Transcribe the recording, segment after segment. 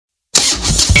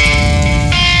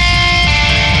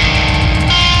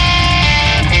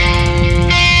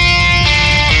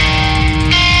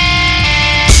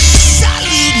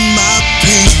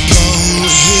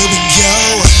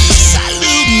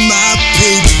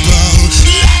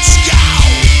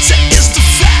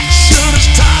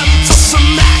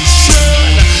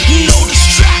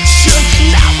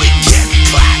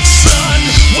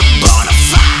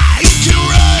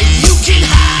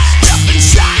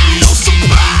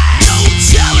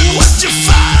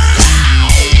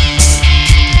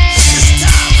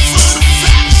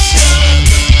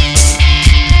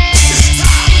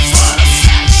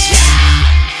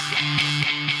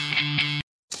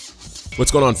What's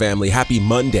going on, family? Happy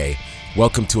Monday.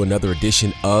 Welcome to another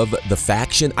edition of The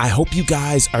Faction. I hope you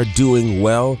guys are doing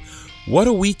well. What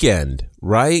a weekend,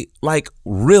 right? Like,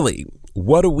 really,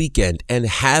 what a weekend. And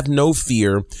have no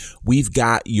fear, we've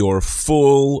got your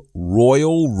full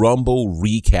Royal Rumble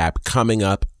recap coming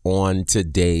up on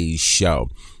today's show.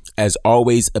 As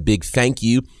always, a big thank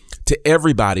you to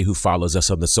everybody who follows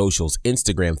us on the socials,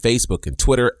 Instagram, Facebook, and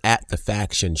Twitter at The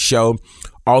Faction Show.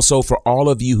 Also, for all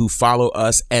of you who follow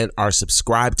us and are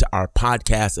subscribed to our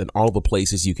podcast and all the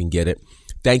places you can get it,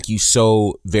 thank you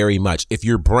so very much. If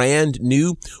you're brand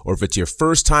new or if it's your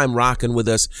first time rocking with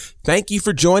us, thank you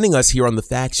for joining us here on The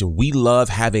Faction. We love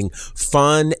having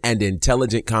fun and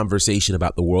intelligent conversation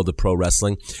about the world of pro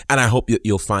wrestling, and I hope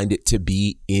you'll find it to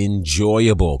be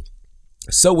enjoyable.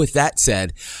 So with that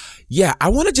said, I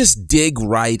want to just dig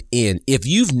right in. If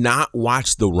you've not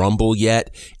watched the Rumble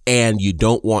yet and you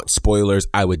don't want spoilers,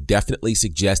 I would definitely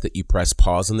suggest that you press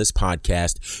pause on this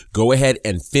podcast, go ahead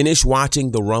and finish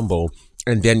watching the Rumble,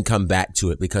 and then come back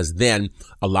to it, because then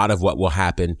a lot of what will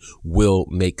happen will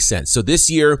make sense. So this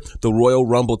year, the Royal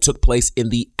Rumble took place in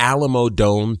the Alamo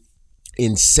Dome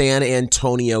in San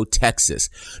Antonio, Texas.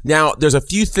 Now, there's a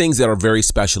few things that are very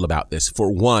special about this.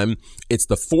 For one, it's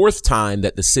the fourth time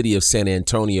that the city of San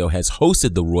Antonio has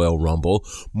hosted the Royal Rumble,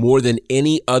 more than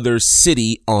any other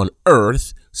city on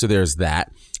earth. So there's that.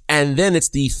 And then it's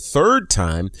the third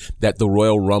time that the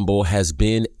Royal Rumble has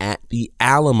been at the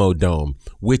Alamo Dome,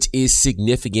 which is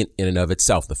significant in and of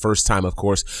itself. The first time, of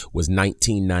course, was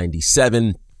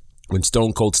 1997. When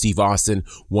Stone Cold Steve Austin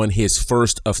won his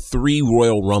first of 3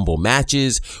 Royal Rumble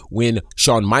matches, when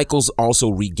Shawn Michaels also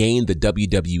regained the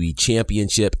WWE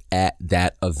Championship at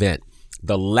that event.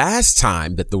 The last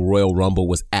time that the Royal Rumble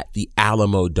was at the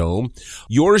Alamo Dome,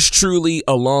 yours truly,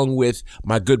 along with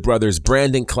my good brothers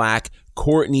Brandon Clack,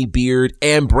 Courtney Beard,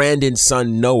 and Brandon's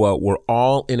son Noah, were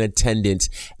all in attendance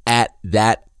at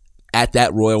that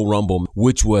Royal Rumble,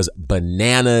 which was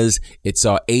bananas. It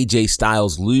saw AJ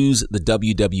Styles lose the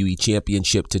WWE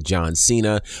Championship to John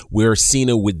Cena, where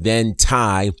Cena would then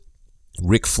tie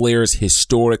Ric Flair's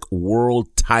historic world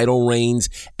title reigns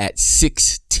at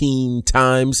 16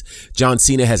 times. John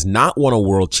Cena has not won a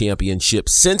world championship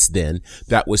since then.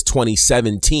 That was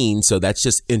 2017, so that's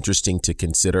just interesting to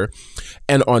consider.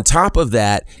 And on top of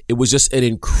that, it was just an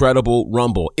incredible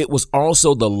Rumble. It was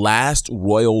also the last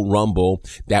Royal Rumble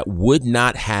that would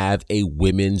not have a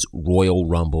women's Royal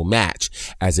Rumble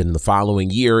match, as in the following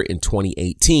year in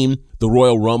 2018, the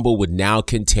Royal Rumble would now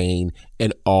contain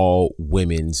an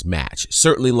all-women's match.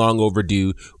 Certainly long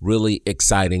overdue, really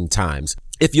exciting times.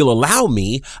 If you'll allow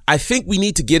me, I think we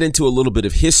need to get into a little bit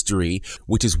of history,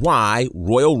 which is why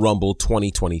Royal Rumble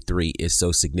 2023 is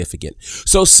so significant.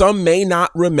 So some may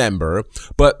not remember,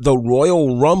 but the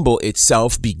Royal Rumble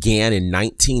itself began in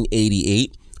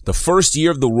 1988. The first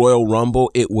year of the Royal Rumble,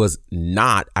 it was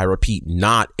not, I repeat,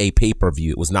 not a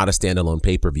pay-per-view. It was not a standalone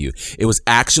pay-per-view. It was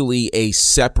actually a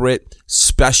separate,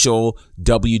 special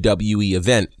WWE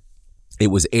event. It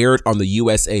was aired on the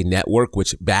USA Network,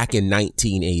 which back in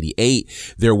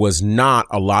 1988, there was not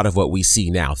a lot of what we see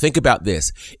now. Think about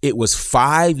this. It was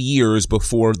 5 years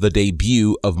before the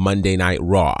debut of Monday Night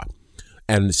Raw.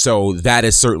 And so that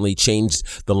has certainly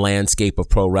changed the landscape of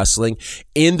pro wrestling.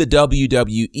 In the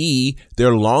WWE,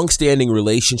 their longstanding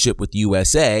relationship with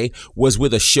USA was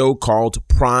with a show called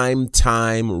Prime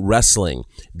Time Wrestling.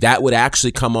 That would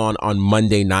actually come on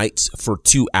Monday nights for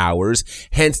 2 hours,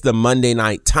 hence the Monday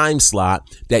night time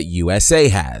slot that USA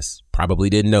has. Probably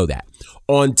didn't know that.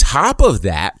 On top of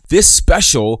that, this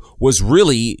special was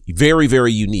really very,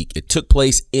 very unique. It took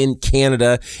place in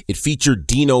Canada. It featured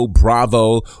Dino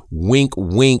Bravo, wink,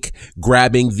 wink,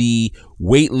 grabbing the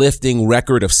weightlifting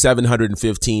record of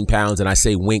 715 pounds. And I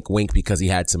say wink, wink because he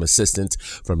had some assistance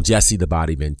from Jesse the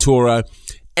Body Ventura.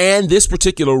 And this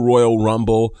particular Royal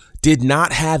Rumble did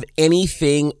not have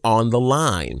anything on the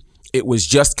line. It was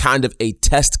just kind of a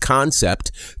test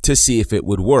concept to see if it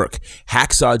would work.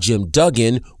 Hacksaw Jim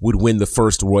Duggan would win the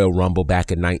first Royal Rumble back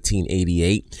in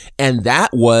 1988, and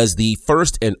that was the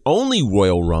first and only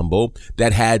Royal Rumble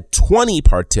that had 20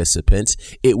 participants.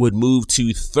 It would move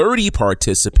to 30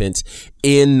 participants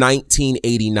in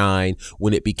 1989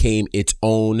 when it became its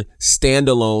own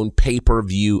standalone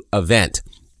pay-per-view event.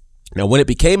 Now, when it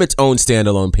became its own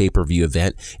standalone pay-per-view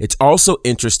event, it's also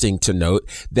interesting to note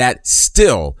that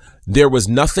still there was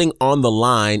nothing on the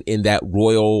line in that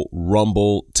Royal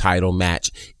Rumble title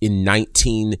match in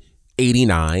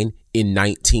 1989, in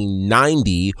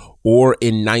 1990, or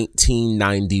in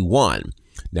 1991.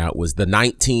 Now, it was the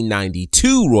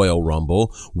 1992 Royal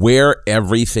Rumble where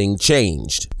everything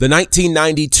changed. The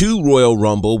 1992 Royal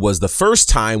Rumble was the first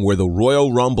time where the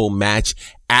Royal Rumble match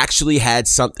actually had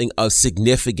something of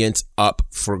significance up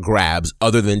for grabs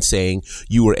other than saying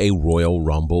you were a Royal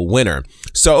Rumble winner.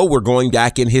 So we're going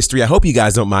back in history. I hope you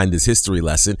guys don't mind this history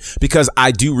lesson, because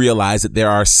I do realize that there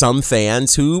are some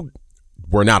fans who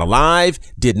were not alive,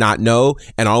 did not know,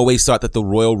 and always thought that the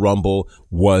Royal Rumble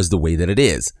was the way that it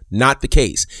is. Not the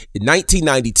case. In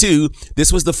 1992,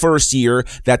 this was the first year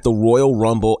that the Royal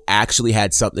Rumble actually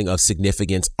had something of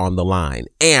significance on the line.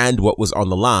 And what was on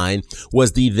the line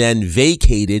was the then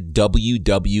vacated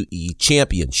WWE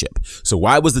Championship. So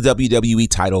why was the WWE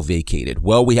title vacated?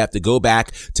 Well, we have to go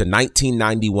back to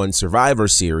 1991 Survivor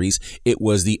Series. It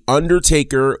was The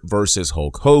Undertaker versus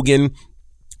Hulk Hogan.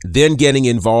 Then getting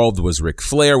involved was Ric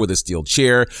Flair with a steel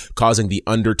chair, causing The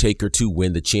Undertaker to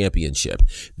win the championship.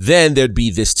 Then there'd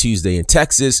be This Tuesday in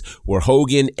Texas, where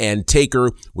Hogan and Taker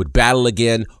would battle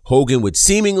again. Hogan would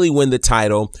seemingly win the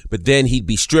title, but then he'd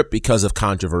be stripped because of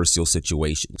controversial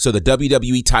situations. So the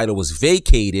WWE title was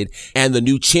vacated, and the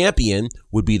new champion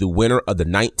would be the winner of the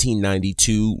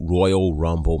 1992 Royal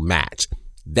Rumble match.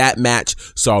 That match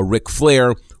saw Ric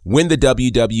Flair win the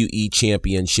WWE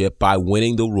Championship by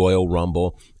winning the Royal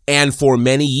Rumble. And for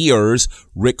many years,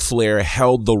 Ric Flair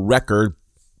held the record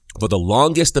for the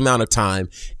longest amount of time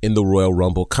in the Royal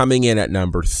Rumble, coming in at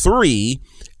number 3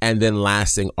 and then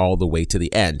lasting all the way to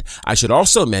the end. I should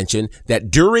also mention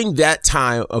that during that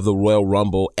time of the Royal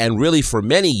Rumble, and really for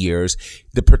many years,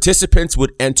 the participants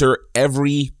would enter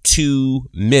every 2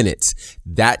 minutes.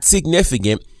 That's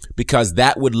significant, because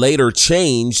that would later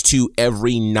change to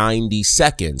every 90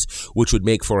 seconds, which would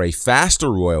make for a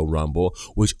faster Royal Rumble,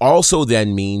 which also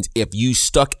then means if you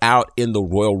stuck out in the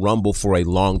Royal Rumble for a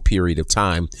long period of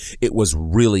time, it was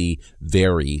really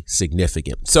very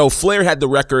significant. So Flair had the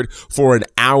record for an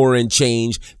hour and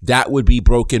change. That would be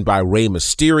broken by Rey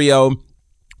Mysterio.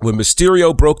 When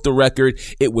Mysterio broke the record,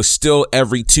 it was still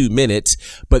every 2 minutes,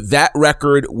 but that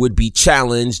record would be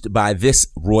challenged by this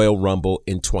Royal Rumble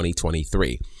in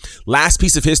 2023. Last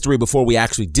piece of history before we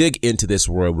actually dig into this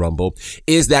Royal Rumble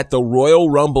is that the Royal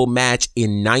Rumble match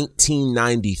in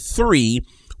 1993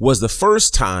 was the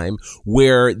first time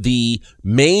where the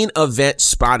main event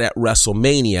spot at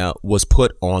WrestleMania was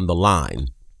put on the line.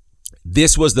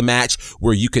 This was the match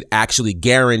where you could actually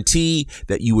guarantee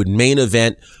that you would main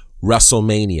event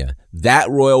WrestleMania. That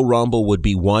Royal Rumble would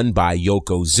be won by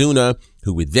Yokozuna,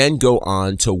 who would then go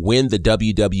on to win the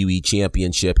WWE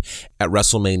Championship at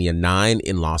WrestleMania 9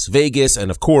 in Las Vegas. And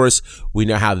of course, we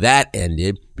know how that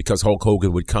ended, because Hulk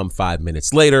Hogan would come 5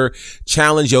 minutes later,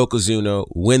 challenge Yokozuna,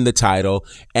 win the title,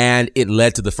 and it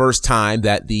led to the first time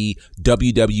that the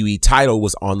WWE title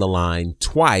was on the line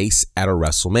twice at a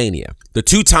WrestleMania. The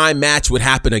 2-time match would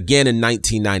happen again in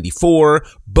 1994,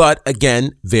 but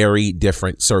again, very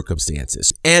different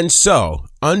circumstances. And so,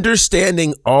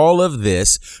 understanding all of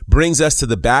this brings us to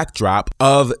the backdrop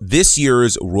of this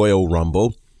year's Royal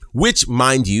Rumble, which,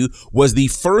 mind you, was the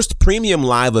first premium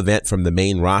live event from the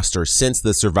main roster since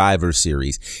the Survivor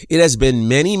Series. It has been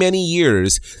many, many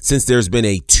years since there's been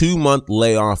a 2-month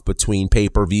layoff between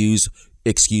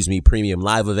premium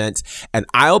live events, and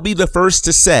I'll be the first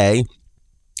to say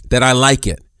that I like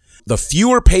it. The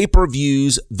fewer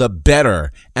pay-per-views, the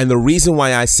better. And the reason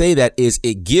why I say that is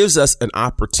it gives us an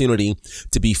opportunity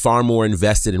to be far more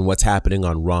invested in what's happening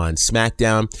on Raw and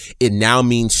SmackDown. It now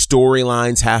means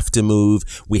storylines have to move.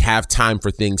 We have time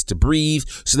for things to breathe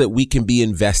so that we can be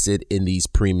invested in these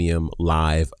premium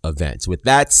live events. With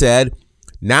that said,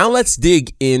 now let's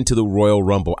dig into the Royal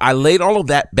Rumble. I laid all of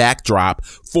that backdrop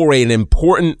for an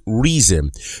important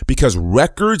reason, because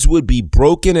records would be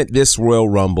broken at this Royal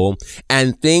Rumble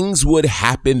and things would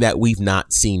happen that we've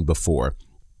not seen before.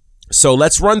 So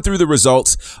let's run through the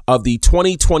results of the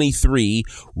 2023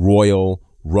 Royal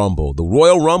Rumble. The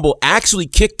Royal Rumble actually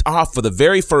kicked off for the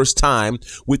very first time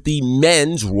with the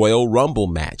men's Royal Rumble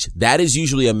match. That is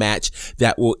usually a match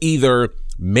that will either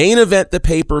main event the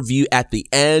pay-per-view at the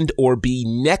end or be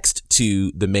next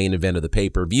to the main event of the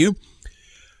pay-per-view.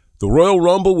 The Royal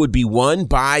Rumble would be won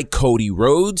by Cody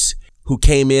Rhodes, who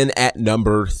came in at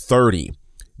number 30.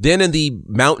 Then in the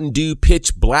Mountain Dew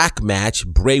Pitch Black match,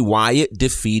 Bray Wyatt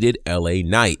defeated LA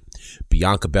Knight.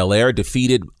 Bianca Belair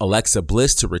defeated Alexa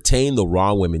Bliss to retain the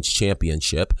Raw Women's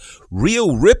Championship.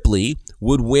 Rhea Ripley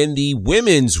would win the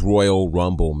Women's Royal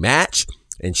Rumble match,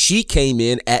 and she came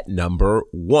in at number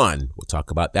 1. We'll talk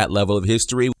about that level of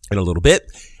history in a little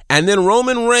bit. And then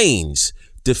Roman Reigns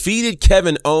defeated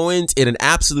Kevin Owens in an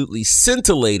absolutely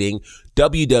scintillating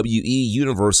WWE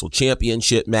Universal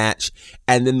Championship match.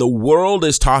 And then the world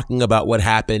is talking about what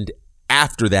happened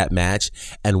after that match,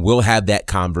 and we'll have that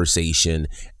conversation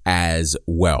as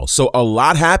well. So a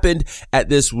lot happened at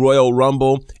this Royal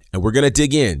Rumble, and we're going to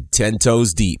dig in 10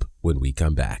 toes deep when we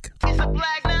come back.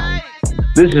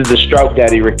 This is the Stroke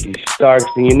Daddy, Ricky Starks,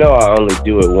 and you know I only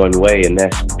do it one way, and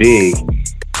that's big.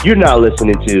 You're not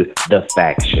listening to The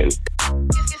Faction.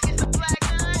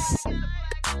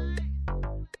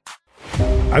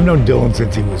 I've known Dylan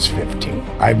since he was 15.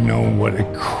 I've known what a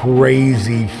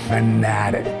crazy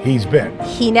fanatic he's been.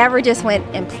 He never just went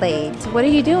and played. So what are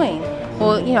you doing?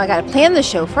 Well, I got to plan the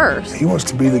show first. He wants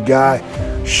to be the guy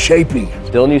shaping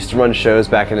it. Dylan used to run shows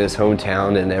back in his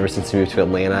hometown, and ever since he moved to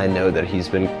Atlanta, I know that he's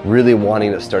been really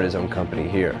wanting to start his own company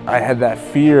here. I had that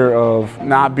fear of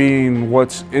not being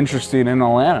what's interesting in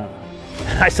Atlanta.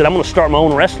 I said, I'm going to start my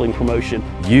own wrestling promotion.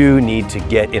 You need to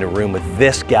get in a room with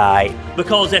this guy.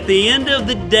 Because at the end of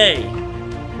the day,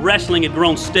 wrestling had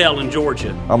grown stale in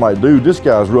Georgia. I'm like, dude, this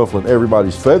guy's ruffling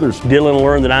everybody's feathers. Dylan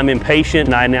learned that I'm impatient,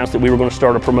 and I announced that we were going to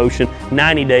start a promotion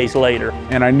 90 days later.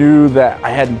 And I knew that I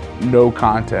had no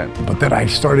content. But then I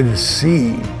started to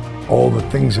see all the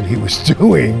things that he was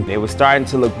doing. They were starting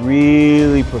to look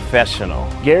really professional.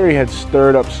 Gary had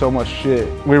stirred up so much shit.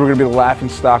 We were going to be the laughing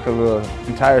stock of the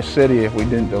entire city if we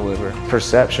didn't deliver.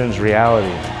 Perception's reality.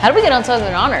 How did we get on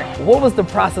Southern Honor? What was the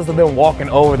process of them walking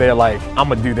over there like, I'm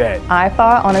gonna do that? I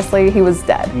thought, honestly, he was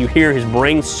dead. You hear his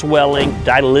brain swelling.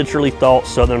 I literally thought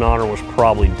Southern Honor was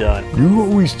probably done. You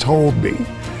always told me,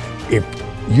 if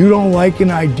you don't like an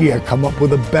idea, come up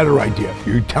with a better idea.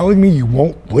 You're telling me you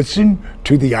won't listen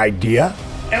to the idea?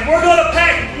 And we're going to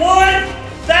pack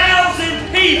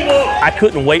 1,000 people. I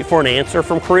couldn't wait for an answer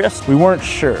from Chris. We weren't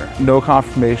sure. No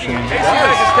confirmation.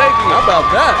 How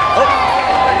about that?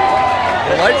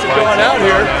 The lights are going out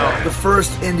here. The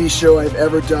first indie show I've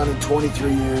ever done in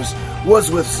 23 years was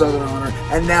with Southern Honor,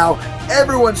 and now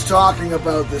everyone's talking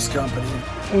about this company.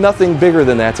 Nothing bigger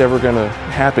than that's ever going to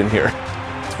happen here.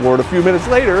 Forward a few minutes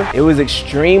later. It was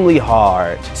extremely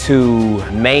hard to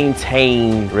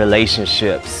maintain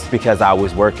relationships because I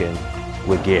was working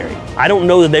with Gary. I don't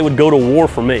know that they would go to war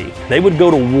for me. They would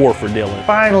go to war for Dylan.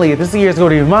 Finally, this year's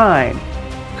going to be mine.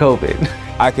 COVID.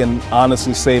 I can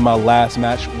honestly say my last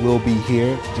match will be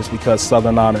here just because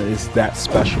Southern Honor is that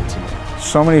special to me.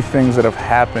 So many things that have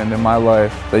happened in my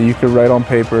life that you could write on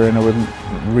paper and it would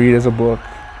read as a book.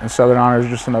 And Southern Honor is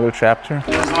just another chapter.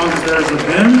 As long as there's a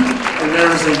them and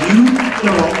there's a you,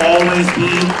 there will always be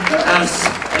the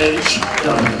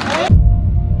SHW.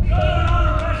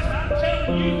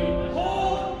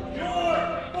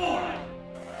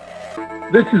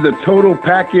 This is a total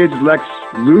package, Lex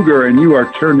Luger, and you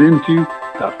are turned into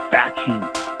The Faction.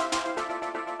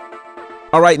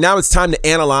 All right, now it's time to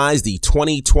analyze the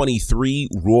 2023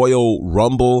 Royal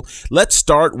Rumble. Let's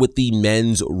start with the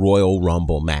men's Royal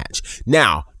Rumble match.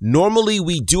 Now, normally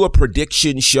we do a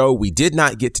prediction show. We did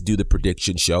not get to do the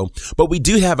prediction show, but we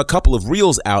do have a couple of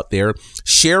reels out there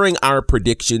sharing our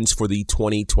predictions for the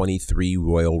 2023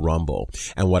 Royal Rumble.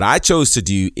 And what I chose to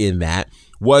do in that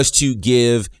was to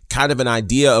give kind of an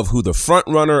idea of who the front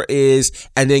runner is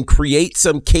and then create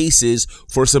some cases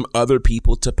for some other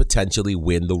people to potentially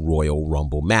win the Royal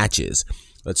Rumble matches.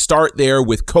 Let's start there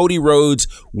with Cody Rhodes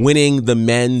winning the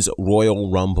men's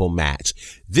Royal Rumble match.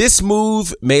 This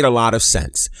move made a lot of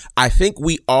sense. I think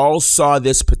we all saw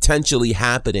this potentially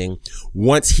happening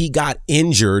once he got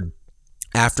injured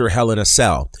after Hell in a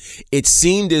Cell. It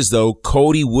seemed as though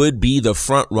Cody would be the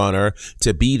front runner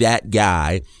to be that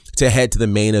guy to head to the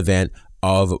main event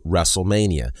of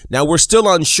WrestleMania. Now, we're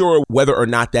still unsure whether or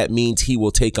not that means he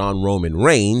will take on Roman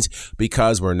Reigns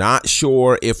because we're not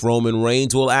sure if Roman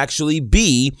Reigns will actually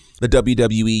be the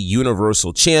WWE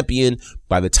Universal Champion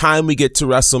by the time we get to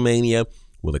WrestleMania.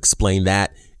 We'll explain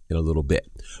that in a little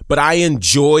bit. But I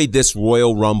enjoyed this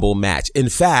Royal Rumble match. In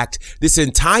fact, this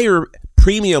entire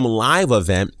premium live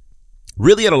event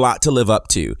really had a lot to live up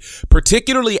to,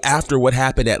 particularly after what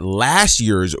happened at last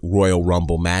year's Royal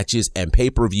Rumble matches and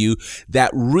pay-per-view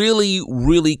that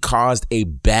really caused a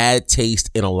bad taste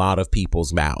in a lot of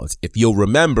people's mouths. If you'll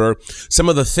remember, some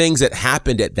of the things that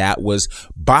happened at that was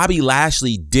Bobby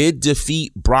Lashley did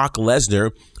defeat Brock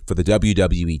Lesnar for the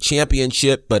WWE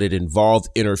Championship, but it involved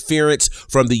interference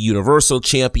from the Universal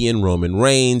Champion Roman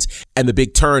Reigns, and the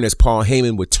big turn as Paul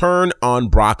Heyman would turn on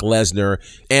Brock Lesnar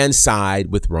and side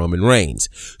with Roman Reigns.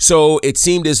 So it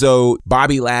seemed as though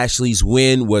Bobby Lashley's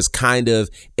win was kind of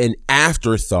an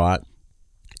afterthought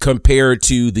compared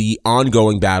to the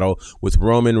ongoing battle with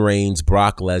Roman Reigns,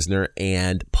 Brock Lesnar,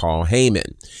 and Paul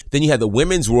Heyman. Then you had the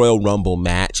Women's Royal Rumble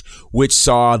match, which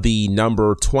saw the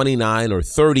number 29 or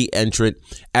 30 entrant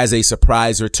as a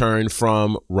surprise return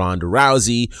from Ronda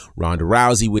Rousey. Ronda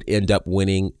Rousey would end up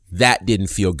winning. That didn't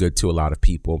feel good to a lot of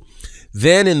people.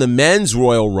 Then in the men's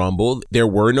Royal Rumble, there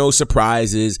were no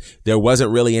surprises. There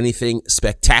wasn't really anything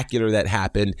spectacular that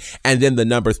happened. And then the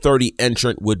number 30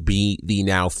 entrant would be the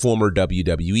now former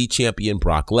WWE champion,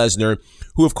 Brock Lesnar,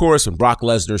 who, of course, when Brock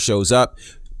Lesnar shows up,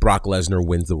 Brock Lesnar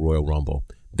wins the Royal Rumble.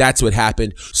 That's what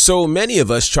happened. So many of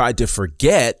us tried to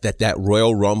forget that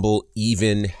Royal Rumble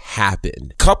even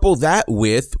happened. Couple that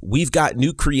with, we've got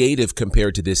new creative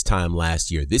compared to this time last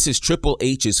year. This is Triple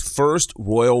H's first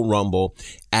Royal Rumble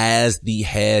as the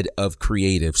head of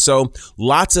creative. So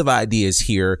lots of ideas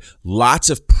here, lots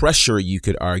of pressure, you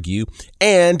could argue.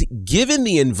 And given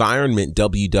the environment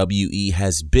WWE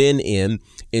has been in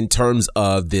terms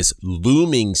of this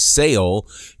looming sale,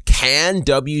 can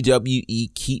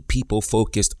WWE keep people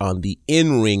focused on the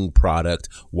in-ring product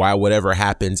while whatever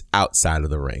happens outside of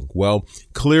the ring? Well,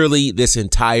 clearly this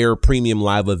entire premium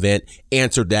live event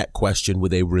answered that question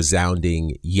with a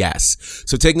resounding yes.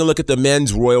 So taking a look at the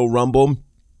men's Royal Rumble,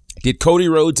 did Cody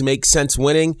Rhodes make sense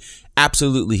winning?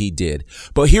 Absolutely he did.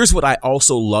 But here's what I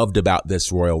also loved about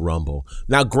this Royal Rumble.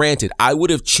 Now, granted, I would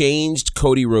have changed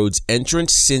Cody Rhodes'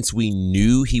 entrance since we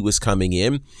knew he was coming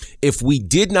in. If we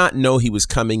did not know he was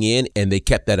coming in and they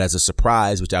kept that as a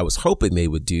surprise, which I was hoping they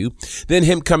would do, then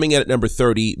him coming in at number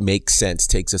 30 makes sense.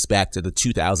 Takes us back to the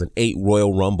 2008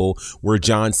 Royal Rumble where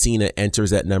John Cena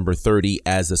enters at number 30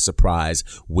 as a surprise,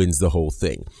 wins the whole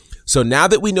thing. So now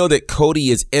that we know that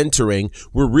Cody is entering,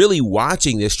 we're really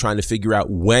watching this, trying to figure out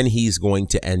when he's going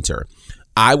to enter.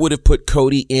 I would have put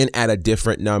Cody in at a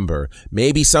different number,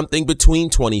 maybe something between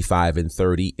 25 and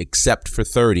 30, except for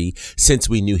 30, since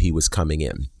we knew he was coming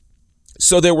in.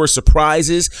 So there were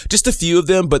surprises, just a few of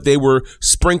them, but they were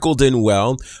sprinkled in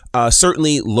well.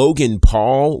 Certainly Logan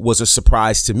Paul was a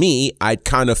surprise to me. I'd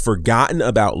kind of forgotten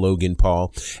about Logan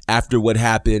Paul after what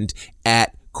happened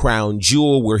at Crown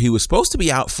Jewel, where he was supposed to be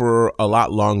out for a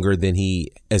lot longer than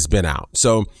he has been out.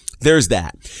 So there's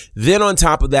that. Then on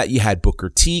top of that, you had Booker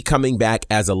T coming back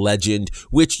as a legend,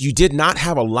 which you did not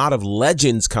have a lot of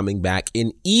legends coming back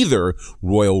in either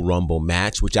Royal Rumble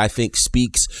match, which I think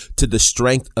speaks to the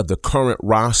strength of the current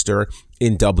roster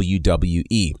in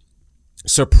WWE.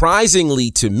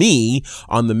 Surprisingly to me,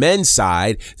 on the men's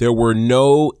side, there were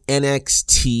no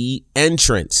NXT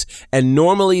entrants. And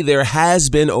normally there has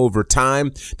been over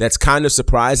time. That's kind of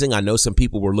surprising. I know some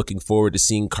people were looking forward to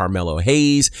seeing Carmelo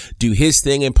Hayes do his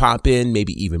thing and pop in,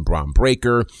 maybe even Braun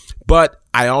Breaker. But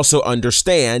I also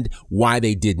understand why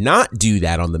they did not do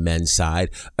that on the men's side.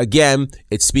 Again,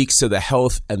 it speaks to the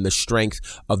health and the strength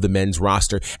of the men's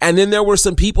roster. And then there were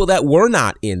some people that were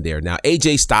not in there. Now,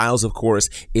 AJ Styles, of course,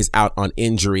 is out on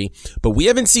injury, but we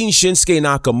haven't seen Shinsuke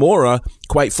Nakamura,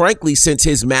 quite frankly, since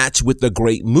his match with the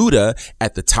Great Muta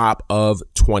at the top of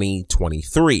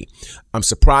 2023. I'm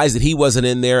surprised that he wasn't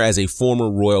in there as a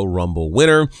former Royal Rumble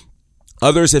winner.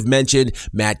 Others have mentioned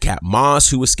Madcap Moss,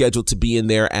 who was scheduled to be in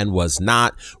there and was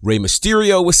not. Rey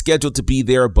Mysterio was scheduled to be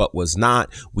there but was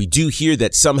not. We do hear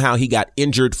that somehow he got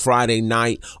injured Friday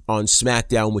night on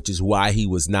SmackDown, which is why he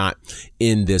was not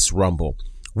in this Rumble.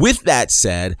 With that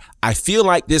said, I feel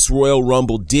like this Royal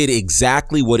Rumble did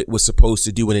exactly what it was supposed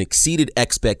to do and exceeded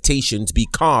expectations,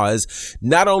 because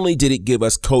not only did it give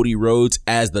us Cody Rhodes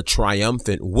as the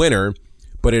triumphant winner,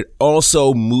 but it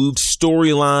also moved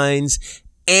storylines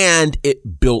and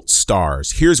it built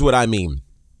stars. Here's what I mean.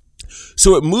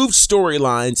 So it moved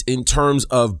storylines in terms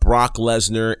of Brock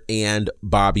Lesnar and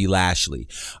Bobby Lashley.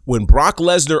 When Brock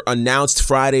Lesnar announced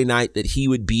Friday night that he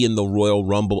would be in the Royal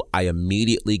Rumble, I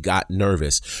immediately got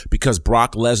nervous because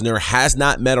Brock Lesnar has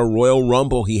not met a Royal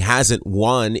Rumble. He hasn't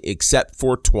won except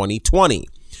for 2020.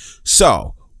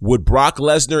 So would Brock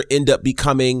Lesnar end up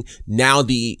becoming now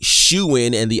the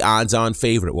shoo-in and the odds-on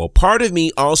favorite? Well, part of me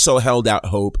also held out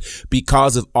hope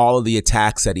because of all of the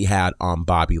attacks that he had on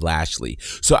Bobby Lashley.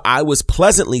 So I was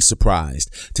pleasantly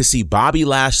surprised to see Bobby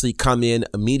Lashley come in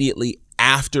immediately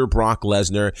after Brock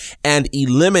Lesnar and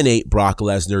eliminate Brock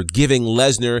Lesnar, giving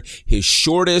Lesnar his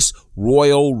shortest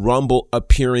Royal Rumble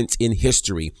appearance in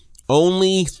history.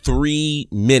 Only 3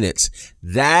 minutes.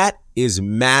 That is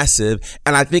massive.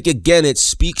 And I think, again, it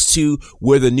speaks to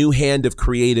where the new hand of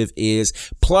creative is.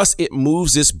 Plus, it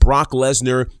moves this Brock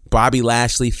Lesnar, Bobby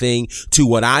Lashley thing to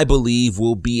what I believe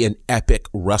will be an epic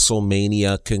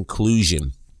WrestleMania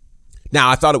conclusion. Now,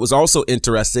 I thought it was also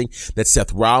interesting that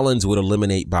Seth Rollins would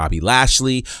eliminate Bobby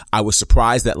Lashley. I was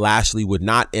surprised that Lashley would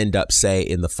not end up, say,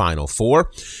 in the Final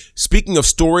Four. Speaking of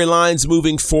storylines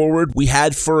moving forward, we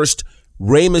had first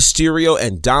Rey Mysterio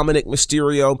and Dominic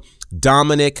Mysterio.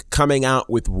 Dominic coming out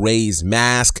with Rey's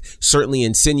mask, certainly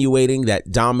insinuating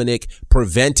that Dominic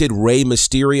prevented Rey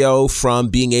Mysterio from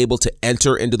being able to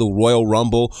enter into the Royal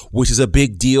Rumble, which is a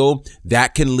big deal.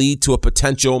 That can lead to a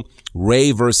potential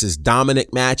Rey versus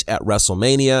Dominic match at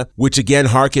WrestleMania, which again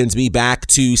harkens me back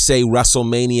to, say,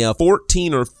 WrestleMania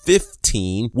 14 or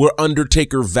 15, where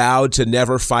Undertaker vowed to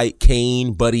never fight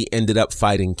Kane, but he ended up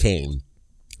fighting Kane.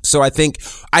 So I think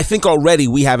already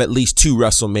we have at least 2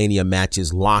 WrestleMania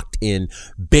matches locked in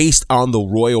based on the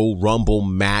Royal Rumble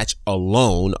match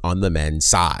alone on the men's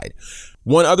side.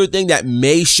 One other thing that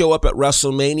may show up at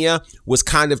WrestleMania was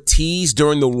kind of teased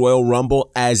during the Royal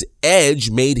Rumble as Edge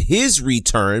made his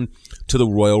return to the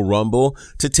Royal Rumble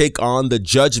to take on the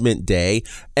Judgment Day.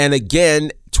 And again,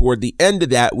 toward the end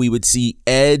of that, we would see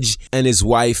Edge and his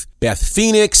wife, Beth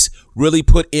Phoenix, really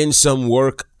put in some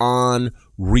work on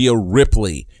Rhea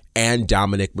Ripley and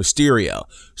Dominic Mysterio.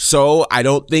 So I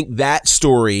don't think that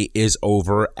story is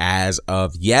over as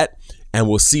of yet. And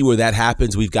we'll see where that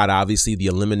happens. We've got obviously the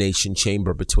Elimination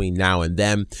Chamber between now and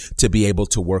then to be able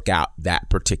to work out that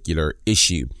particular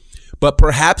issue. But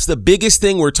perhaps the biggest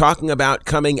thing we're talking about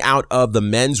coming out of the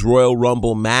men's Royal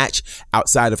Rumble match,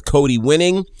 outside of Cody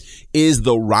winning, is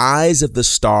the rise of the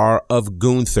star of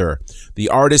Gunther. The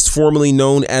artist formerly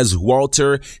known as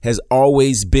Walter has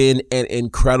always been an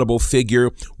incredible figure.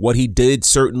 What he did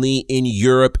certainly in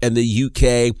Europe and the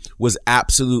UK was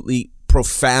absolutely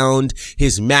profound.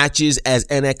 His matches as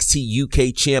NXT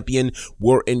UK champion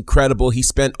were incredible. He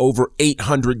spent over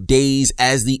 800 days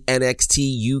as the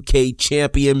NXT UK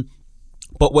champion.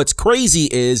 But what's crazy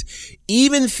is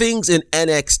even things in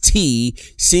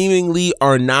NXT seemingly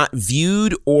are not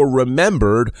viewed or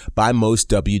remembered by most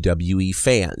WWE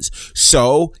fans.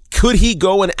 So could he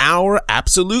go an hour?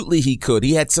 Absolutely he could.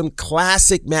 He had some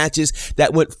classic matches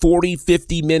that went 40,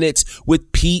 50 minutes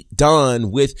with Pete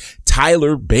Dunne, with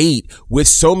Tyler Bate, with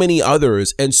so many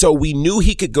others. And so we knew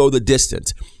he could go the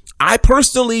distance. I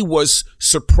personally was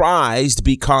surprised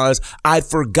because I'd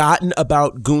forgotten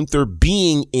about Gunther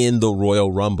being in the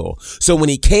Royal Rumble. So when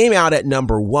he came out at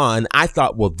number 1, I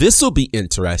thought, well, this will be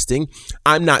interesting.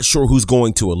 I'm not sure who's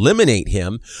going to eliminate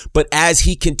him. But as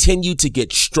he continued to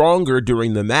get stronger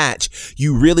during the match,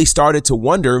 you really started to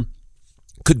wonder,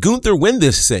 could Gunther win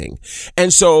this thing?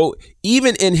 And so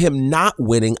even in him not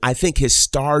winning, I think his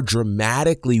star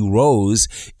dramatically rose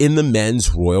in the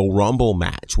men's Royal Rumble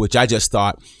match, which I just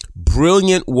thought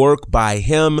brilliant work by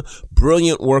him,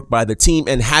 brilliant work by the team,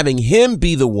 and having him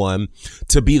be the one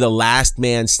to be the last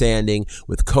man standing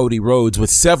with Cody Rhodes, with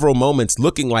several moments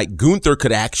looking like Gunther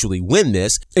could actually win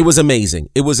this. It was amazing.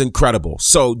 It was incredible.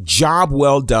 So job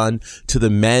well done to the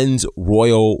men's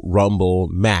Royal Rumble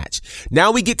match.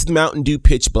 Now we get to the Mountain Dew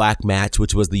Pitch Black match,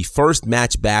 which was the first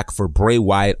match back for Bray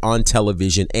Wyatt on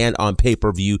television and on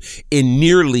pay-per-view in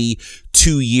nearly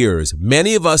 2 years.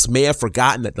 Many of us may have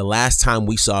forgotten that the last time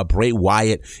we saw Bray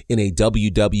Wyatt in a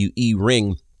WWE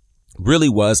ring really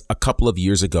was a couple of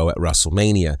years ago at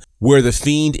WrestleMania, where The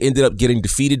Fiend ended up getting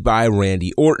defeated by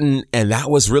Randy Orton, and that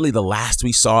was really the last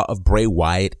we saw of Bray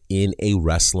Wyatt in a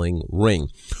wrestling ring.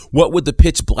 What would the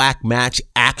Pitch Black match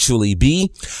actually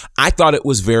be? I thought it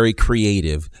was very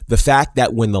creative. The fact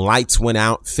that when the lights went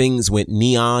out, things went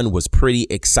neon was pretty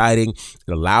exciting.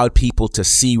 It allowed people to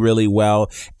see really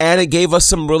well, and it gave us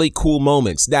some really cool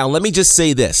moments. Now, let me just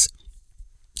say this.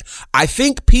 I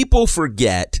think people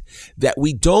forget that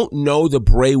we don't know the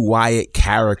Bray Wyatt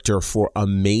character for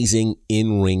amazing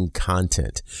in-ring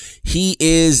content. He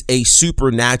is a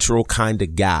supernatural kind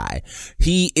of guy.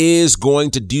 He is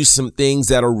going to do some things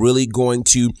that are really going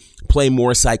to play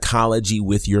more psychology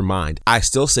with your mind. I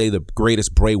still say the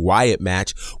greatest Bray Wyatt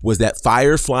match was that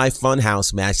Firefly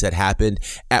Funhouse match that happened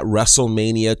at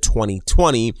WrestleMania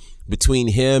 2020 between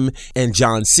him and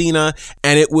John Cena,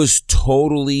 and it was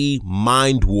totally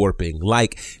mind-warping.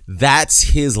 Like, that's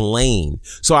his lane.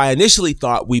 So I initially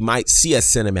thought we might see a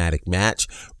cinematic match,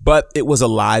 but it was a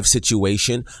live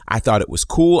situation. I thought it was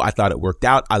cool. I thought it worked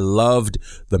out. I loved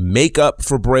the makeup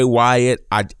for Bray Wyatt.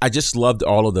 I just loved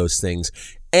all of those things.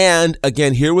 And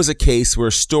again, here was a case where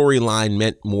storyline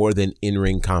meant more than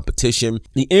in-ring competition.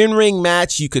 The in-ring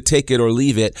match, you could take it or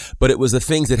leave it, but it was the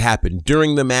things that happened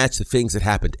during the match, the things that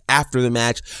happened after the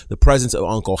match, the presence of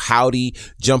Uncle Howdy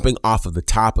jumping off of the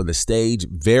top of the stage,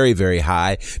 very, very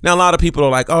high. Now, a lot of people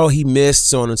are like, oh, he missed,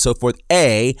 so on and so forth.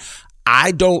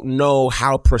 I don't know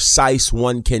how precise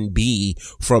one can be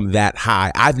from that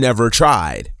high. I've never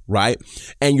tried, right?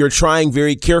 And you're trying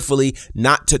very carefully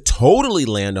not to totally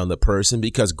land on the person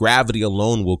because gravity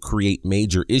alone will create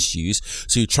major issues.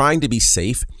 So you're trying to be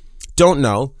safe. Don't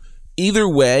know. Either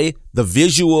way, the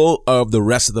visual of the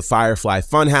rest of the Firefly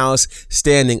Funhouse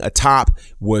standing atop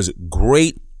was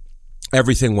great.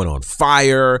 Everything went on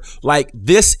fire. Like,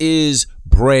 this is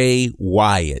Bray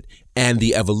Wyatt, and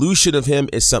the evolution of him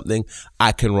is something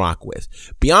I can rock with.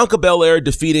 Bianca Belair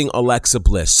defeating Alexa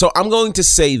Bliss. So I'm going to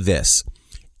say this.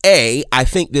 I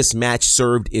think this match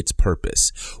served its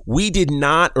purpose. We did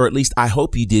not, or at least I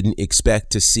hope you didn't,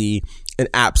 expect to see an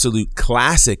absolute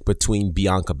classic between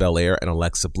Bianca Belair and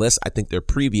Alexa Bliss. I think their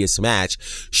previous match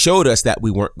showed us that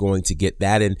we weren't going to get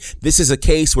that. And this is a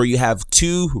case where you have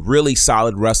two really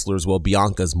solid wrestlers. Well,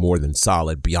 Bianca's more than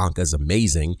solid. Bianca's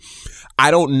amazing.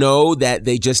 I don't know that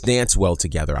they just dance well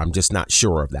together. I'm just not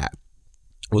sure of that.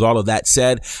 With all of that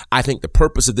said, I think the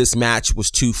purpose of this match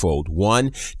was twofold.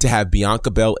 One, to have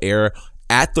Bianca Belair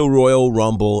at the Royal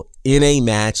Rumble in a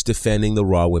match defending the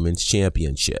Raw Women's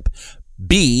Championship.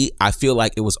 B, I feel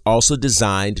like it was also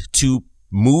designed to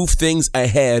move things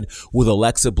ahead with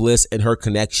Alexa Bliss and her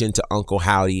connection to Uncle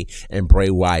Howdy and Bray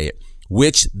Wyatt,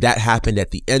 which that happened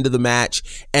at the end of the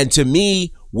match. And to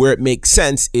me, where it makes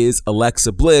sense is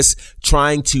Alexa Bliss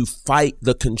trying to fight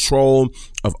the control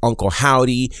of Uncle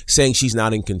Howdy, saying she's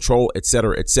not in control,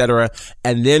 etc.,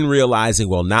 and then realizing,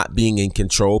 well, not being in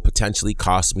control potentially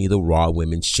cost me the Raw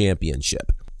Women's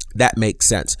Championship. That makes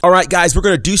sense. All right, guys, we're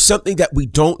going to do something that we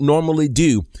don't normally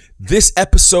do. This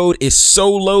episode is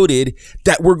so loaded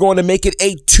that we're going to make it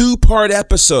a 2-part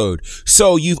episode.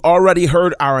 So you've already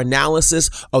heard our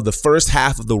analysis of the first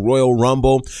half of the Royal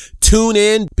Rumble. Tune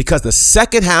in because the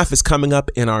second half is coming up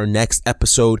in our next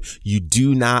episode. You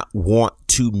do not want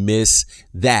to miss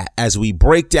that as we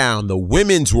break down the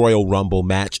Women's Royal Rumble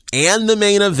match and the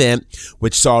main event,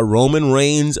 which saw Roman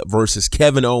Reigns versus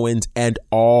Kevin Owens and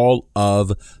all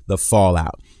of the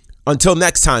fallout. Until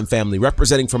next time, family,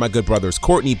 representing for my good brothers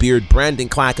Courtney Beard, Brandon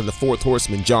Clack, and the Fourth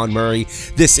Horseman John Murray,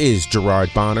 this is Gerard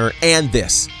Bonner, and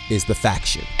this is The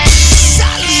Faction.